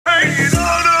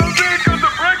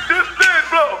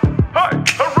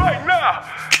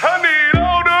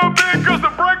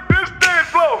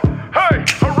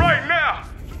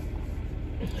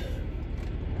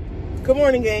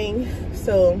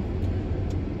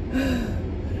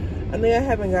I know I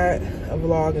haven't got a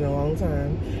vlog in a long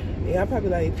time. Y'all probably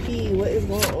like, P, what is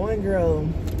going on, girl?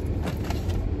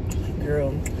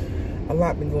 Girl, a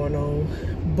lot been going on.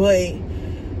 But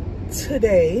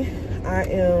today, I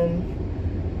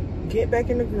am getting back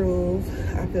in the groove.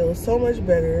 I feel so much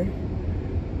better.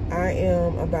 I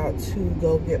am about to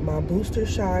go get my booster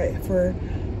shot for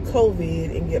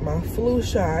COVID and get my flu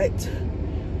shot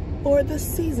for the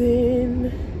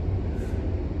season.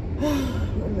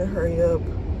 I'm gonna hurry up.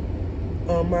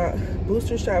 My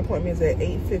booster shot appointment is at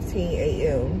 8:15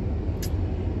 a.m.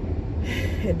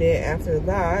 And then after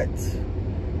that,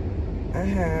 I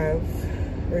have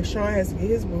Rashawn has to get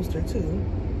his booster too.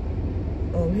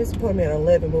 His appointment at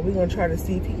 11, but we're gonna try to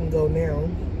see if he can go now.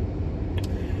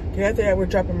 Then after that, we're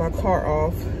dropping my car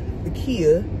off, the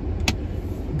Kia,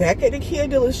 back at the Kia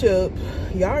dealership.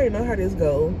 Y'all already know how this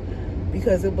go,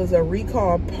 because it was a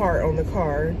recall part on the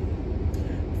car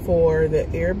for the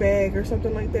airbag or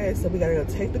something like that. So we gotta go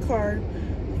take the car,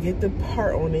 get the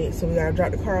part on it. So we gotta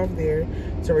drop the car off there.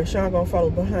 So Rashawn gonna follow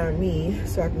behind me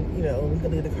so I can, you know, we can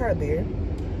leave the car there.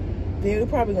 Then we're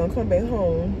probably gonna come back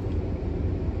home.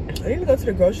 I need to go to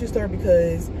the grocery store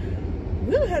because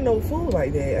we don't have no food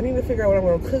like that. I need to figure out what I'm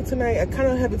gonna cook tonight. I kind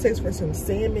of have a taste for some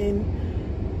salmon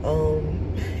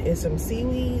and some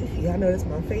seaweed. Y'all know that's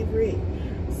my favorite.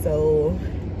 So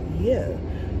yeah.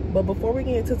 But before we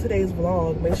get into today's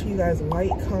vlog, make sure you guys like,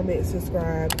 comment,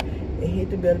 subscribe, and hit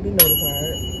the bell to be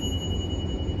notified.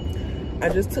 I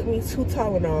just took me 2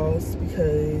 Tylenols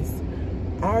because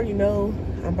I already know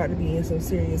I'm about to be in some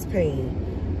serious pain.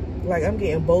 Like, I'm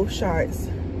getting both shots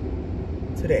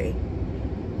today.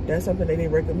 That's something they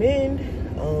didn't recommend.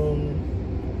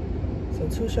 So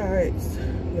 2 shots.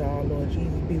 Y'all, Lord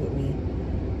Jesus, be with me.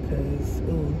 Because,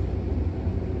 ooh.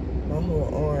 My whole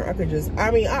arm, I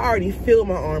already feel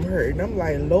my arm hurt, and I'm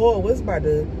like, Lord, what's about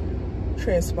to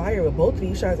transpire with both of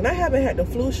these shots? And I haven't had the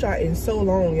flu shot in so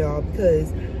long, y'all,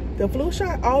 because the flu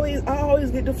shot, I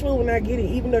always get the flu when I get it,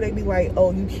 even though they be like,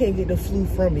 oh, you can't get the flu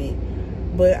from it.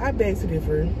 But I beg to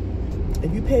differ.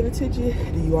 If you paid attention,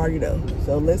 then you already know.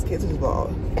 So let's get to the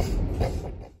vlog.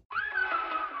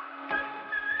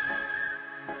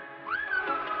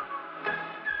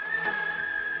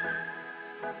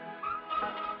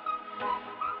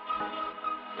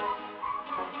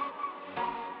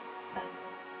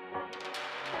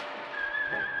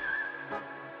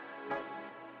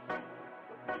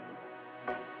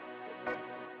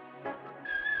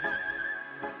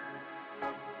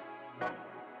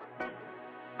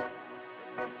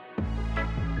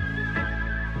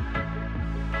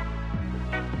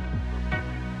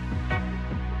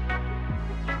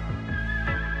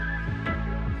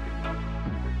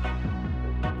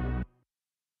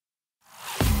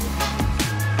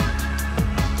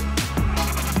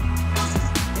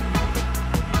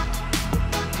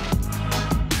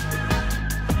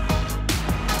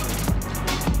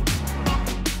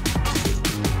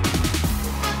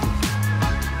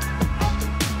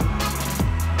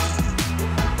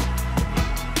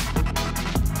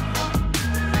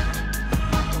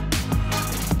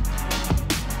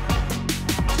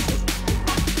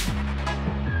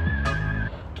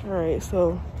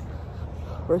 So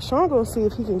Rashawn gonna see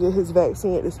if he can get his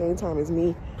vaccine at the same time as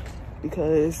me,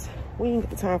 because we ain't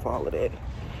got the time for all of that.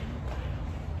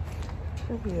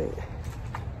 Okay.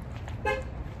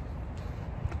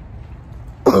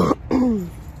 You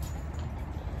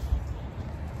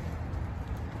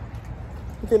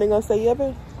think they gonna say yeah,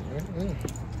 babe?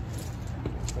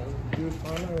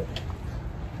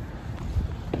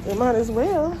 They might as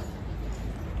well.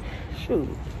 Shoot.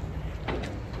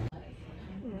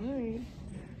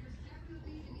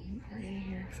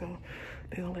 So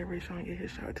they're gonna let Rashawn get his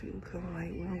shot too, because I'm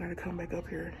like, we don't gotta come back up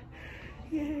here.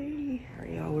 Yay. All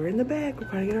right, y'all, we're in the back. We're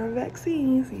gonna get our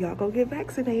vaccines. Y'all go get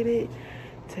vaccinated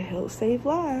to help save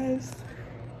lives.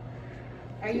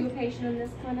 Are you a patient in this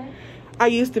clinic? I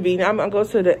used to be. Now I'm gonna go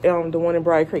to the one in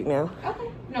Bride Creek now. Okay.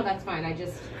 No, that's fine. I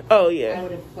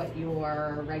would have put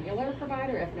your regular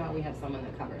provider. If not, we have someone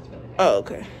that covers for the day. Oh,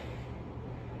 okay.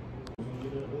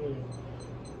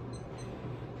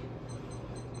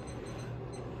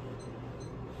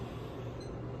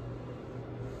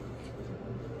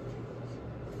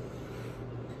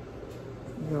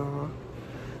 Y'all,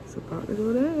 it's about to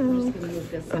go down. I'm just gonna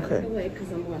move this out of the way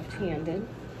because I'm left-handed.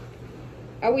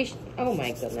 Are we? Oh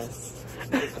my goodness.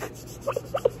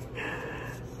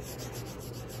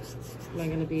 Am I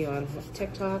gonna be on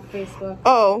TikTok, Facebook?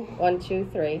 Oh. 1, 2,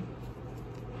 3.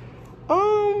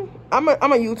 I'm a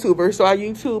YouTuber, so I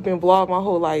YouTube and vlog my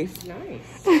whole life.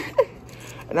 Nice.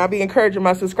 And I'll be encouraging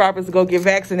my subscribers to go get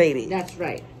vaccinated. That's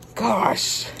right.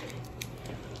 Gosh.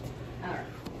 All right.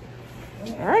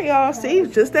 All right, y'all. See,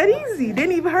 just that easy.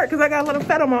 Didn't even hurt because I got a little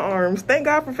fat on my arms. Thank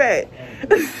God for fat.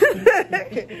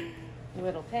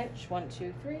 Little pinch. 1,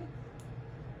 2, 3.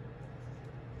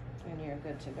 And you're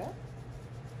good to go. All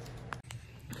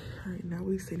right, now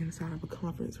we sitting inside of a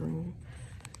conference room.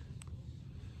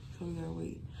 So we gotta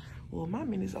wait. Well, my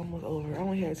minute's almost over. I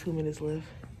only have 2 minutes left.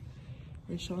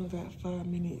 And Sean got 5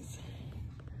 minutes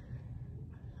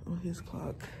on his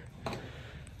clock.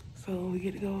 So we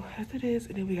get to go after this,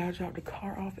 and then we gotta drop the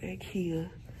car off at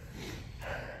Kia.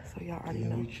 So y'all already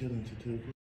know. We chilling to 2.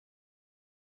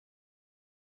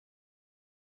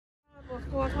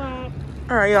 All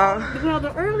right, y'all. Well,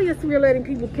 the earliest we're letting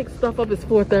people pick stuff up is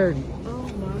 4:30. Oh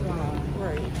my God.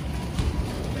 Right.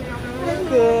 That's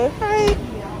good. Hey.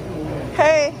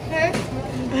 Hey. Hey.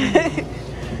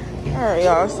 All right,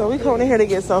 y'all. So we coming in here to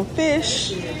get some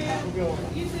fish.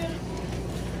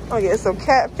 I'll get some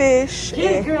catfish.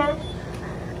 And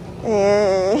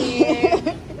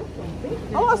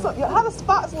I want some. How the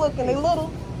spots looking? They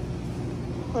little.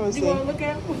 Let me see. You want to look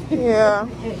at them? Yeah.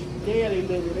 Yeah, they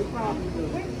little. They probably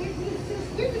little.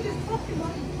 We were just talking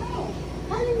about the crow.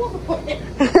 How do you want to put it?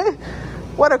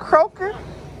 What, a croaker?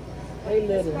 They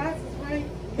little.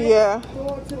 Yeah.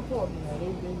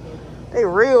 They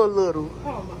real little.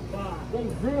 Oh my God. They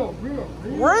real little.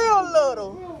 Real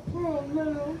little. Real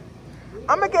little.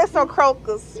 I'm gonna get some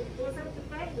crokers.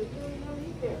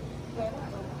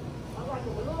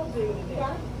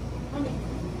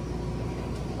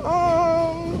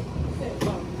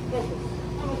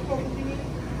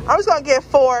 I'm just gonna get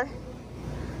 4.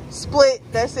 Split.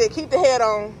 That's it. Keep the head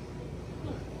on.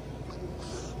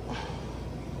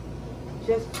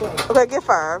 Just 4. Okay, get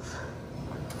 5.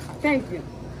 Thank you.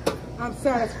 I'm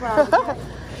satisfied with that.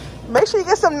 Make sure you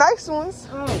get some nice ones.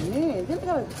 Oh man, you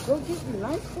gotta go get some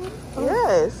nice ones. Oh.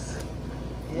 Yes.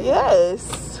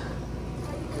 Yes.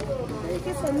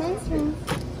 Get some nice ones.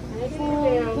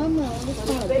 Come on, this is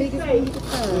the biggest one you can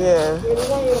find. Yeah.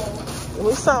 Give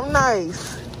me something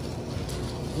nice.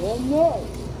 One more.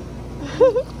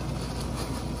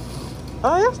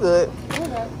 Oh, that's good.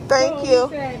 Okay. Thank you.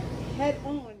 Head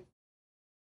on.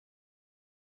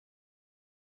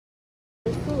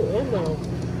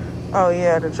 Oh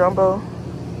yeah, the jumbo.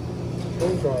 I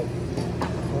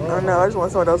know. I just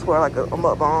want some of those for like a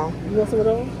mukbang. You want some of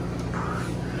those?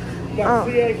 You got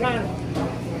kind of.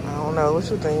 I don't know. What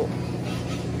you think?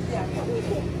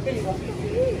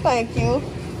 Thank you.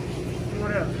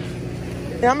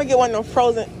 Yeah, I'm gonna get one of them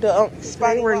frozen, the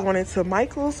spicy. We're going into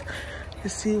Michael's to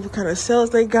see what kind of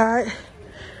sales they got.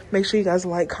 Make sure you guys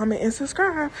like, comment, and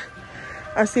subscribe.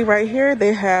 I see right here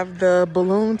they have the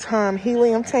balloon time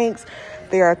helium tanks.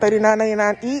 They are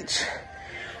 $39.99 each.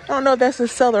 I don't know if that's a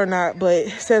seller or not, but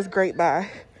it says great buy.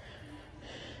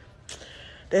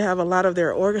 They have a lot of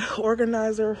their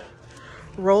organizer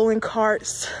rolling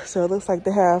carts. So it looks like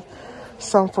they have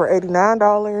some for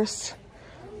 $89.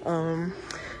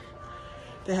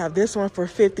 They have this one for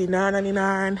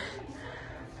 $59.99.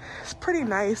 It's pretty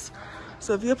nice.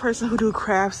 So if you're a person who do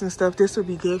crafts and stuff, this would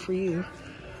be good for you.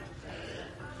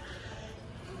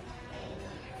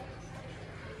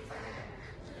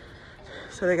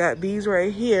 So they got these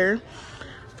right here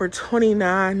for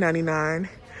 $29.99.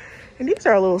 And these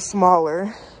are a little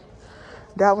smaller.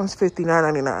 That one's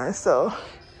 $59.99. So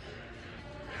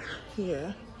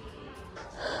yeah.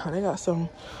 Oh, they got some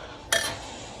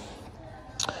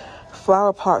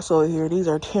flower pots over here. These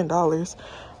are $10.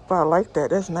 But I like that.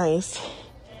 That's nice.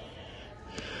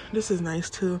 This is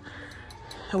nice too.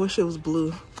 I wish it was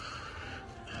blue.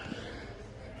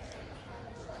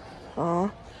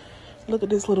 Aw. Look at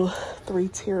this little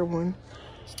 3-tier one.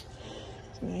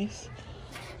 It's nice.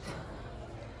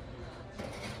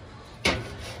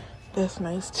 That's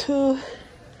nice too.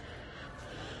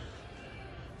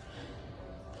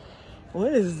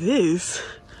 What is this?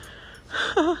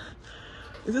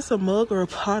 Is this a mug or a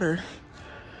potter?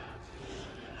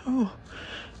 Oh,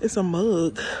 it's a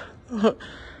mug.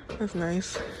 That's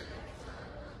nice.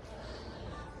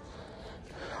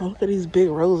 Oh, look at these big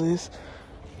roses.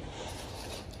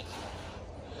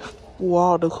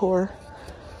 Wall decor.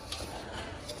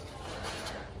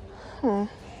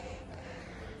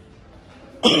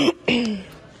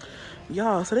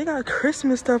 Y'all, so they got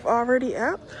Christmas stuff already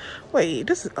out. Wait,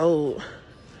 this is old.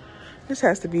 This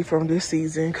has to be from this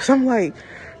season, because I'm like,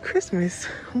 Christmas,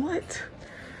 what?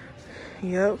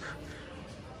 Yep.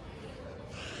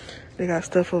 They got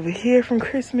stuff over here from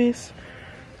Christmas.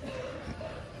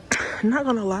 I'm not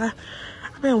gonna lie,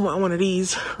 I've been wanting one of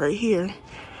these right here.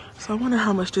 So I wonder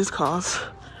how much this costs.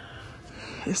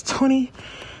 It's $20,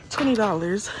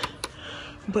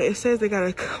 but it says they got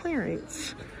a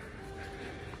clearance.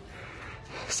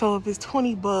 So if it's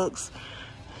 $20,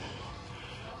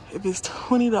 If it's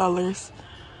 $20,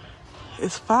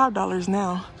 it's $5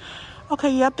 now.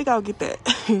 Okay, yeah, I think I'll get that.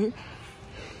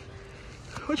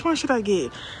 Which one should I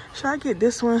get? Should I get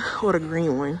this one or the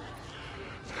green one?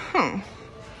 I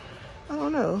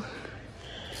don't know.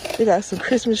 They got some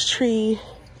Christmas tree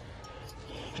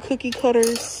cookie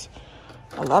cutters.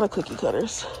 A lot of cookie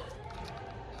cutters.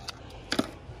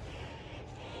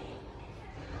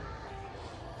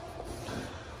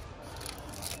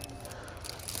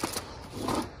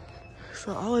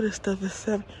 So all of this stuff is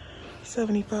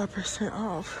 75%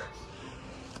 off.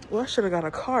 Well, I should have got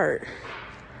a cart.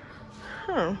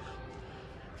 All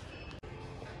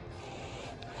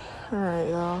right,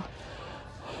 y'all.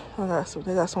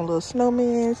 They got some little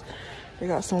snowmans. They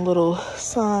got some little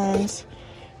signs.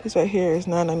 This right here is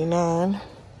 $9.99.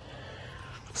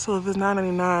 So if it's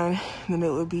 $9.99, then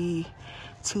it would be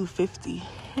 $2.50.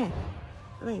 That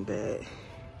ain't bad.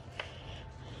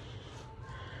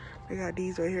 They got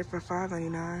these right here for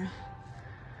 $5.99.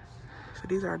 So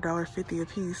these are $1.50 a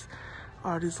piece.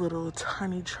 All these little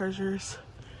tiny treasures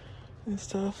and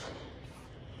stuff.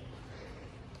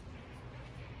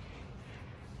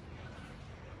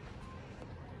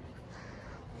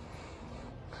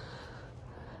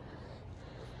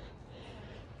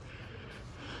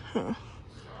 Well,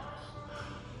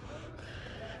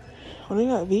 they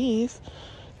got these.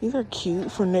 These are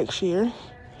cute for next year.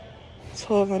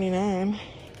 $12.99.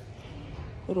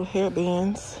 Little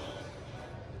hairbands.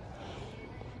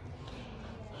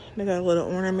 They got a little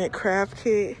ornament craft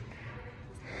kit.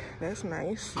 That's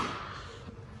nice.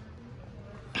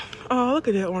 Oh, look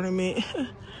at that ornament.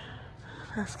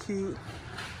 That's cute.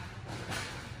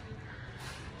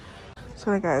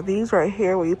 So they got these right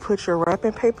here where you put your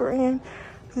wrapping paper in.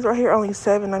 These right here only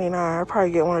 $7.99. I'll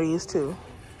probably get one of these too.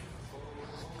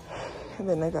 And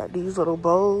then they got these little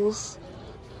bowls.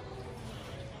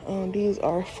 And these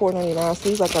are $4.99. So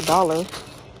these like $1.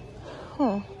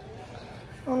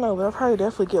 I don't know, but I'll probably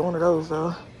definitely get one of those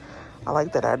though. I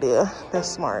like that idea. That's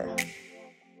smart.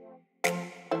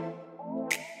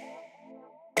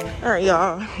 All right,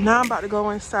 y'all. Now I'm about to go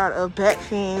inside of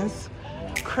Backfin's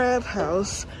crab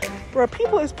house. Bro,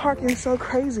 people is parking so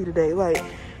crazy today. Like,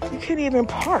 you can't even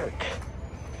park.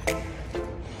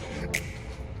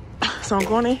 So I'm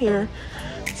going in here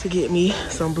to get me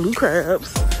some blue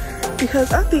crabs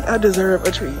because I think I deserve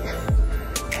a treat.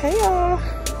 Hey, y'all.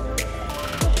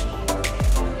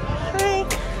 Hey.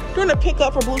 Doing a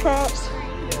pickup for blue crabs?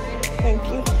 Thank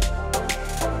you.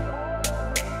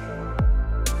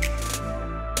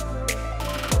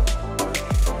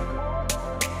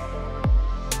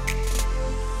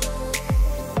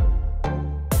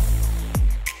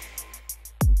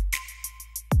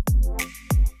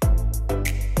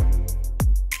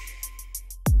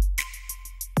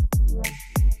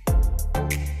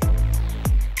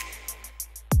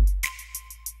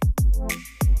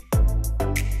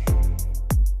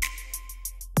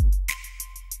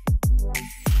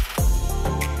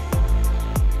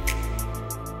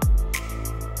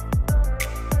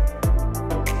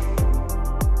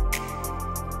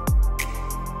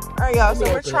 Y'all, so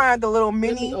we're trying the little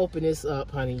mini. Let me open this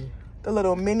up, honey. The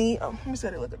little mini. Oh, let me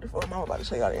set it. Look at the phone. I'm about to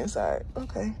show y'all the inside.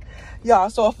 Okay, y'all.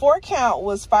 So a 4 count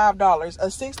was $5. A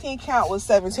 16 count was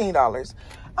 $17.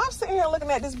 I'm sitting here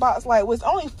looking at this box like, well, it's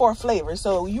only 4 flavors,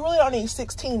 so you really don't need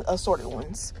 16 assorted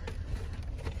ones.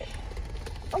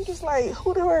 I'm just like,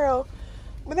 who the hell?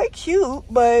 But they cute,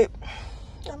 but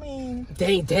I mean, they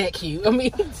ain't that cute. I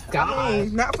mean, God. I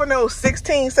mean, not for no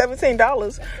 $16,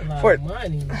 $17 for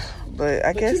money. But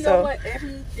I guess you know what?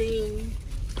 Everything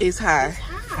is high. It's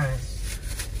high.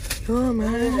 Oh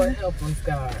man. Lord help us,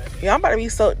 God. Yeah, I'm about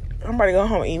to go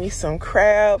home and eat me some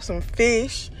crab, some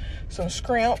fish, some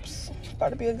shrimps. It's about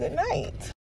to be a good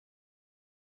night.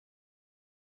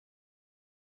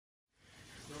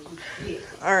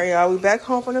 All right, y'all. We back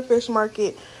home from the fish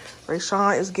market.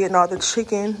 Rayshawn is getting all the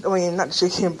chicken. I mean, not the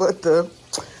chicken, but the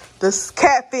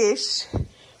catfish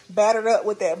battered up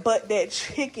with that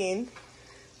chicken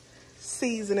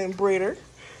seasoning breader.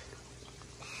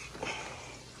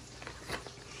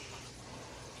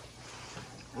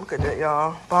 Look at that,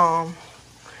 y'all. Bomb.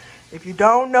 If you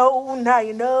don't know, now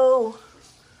you know.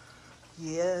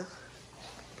 Yeah.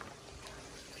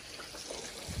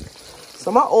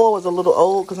 So my oil was a little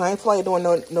old because I ain't feel like doing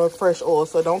no fresh oil.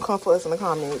 So don't come for us in the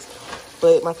comments.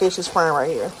 But my fish is frying right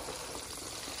here.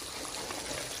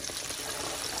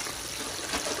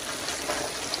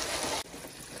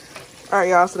 All right,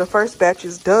 y'all. So the first batch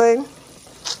is done.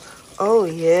 Oh,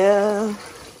 yeah.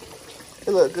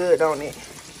 It look good, don't it?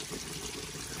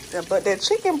 Yeah, but that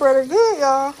chicken bread good,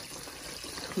 y'all.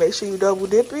 Make sure you double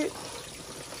dip it.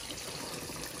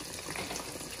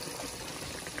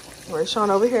 Rayshawn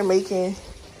over here making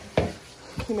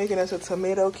us a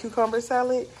tomato cucumber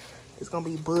salad. It's gonna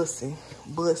be bussin'.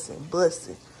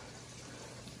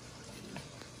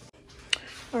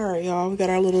 All right, y'all, we got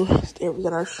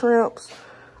our shrimps,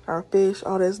 our fish,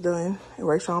 all that's done. And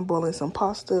Rayshawn boiling some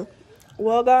pasta.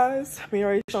 Well, guys, me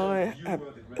and Rayshawn,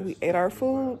 we ate our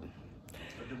food.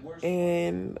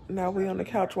 And now we on the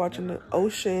couch watching the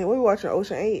Ocean. What we watching?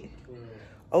 Ocean 8?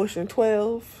 Ocean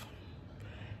 12.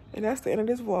 And that's the end of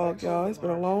this vlog, y'all. It's been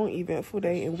a long, eventful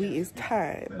day, and we is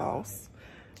tired, boss.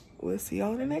 We'll see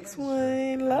y'all in the next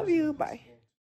one. Love you. Bye.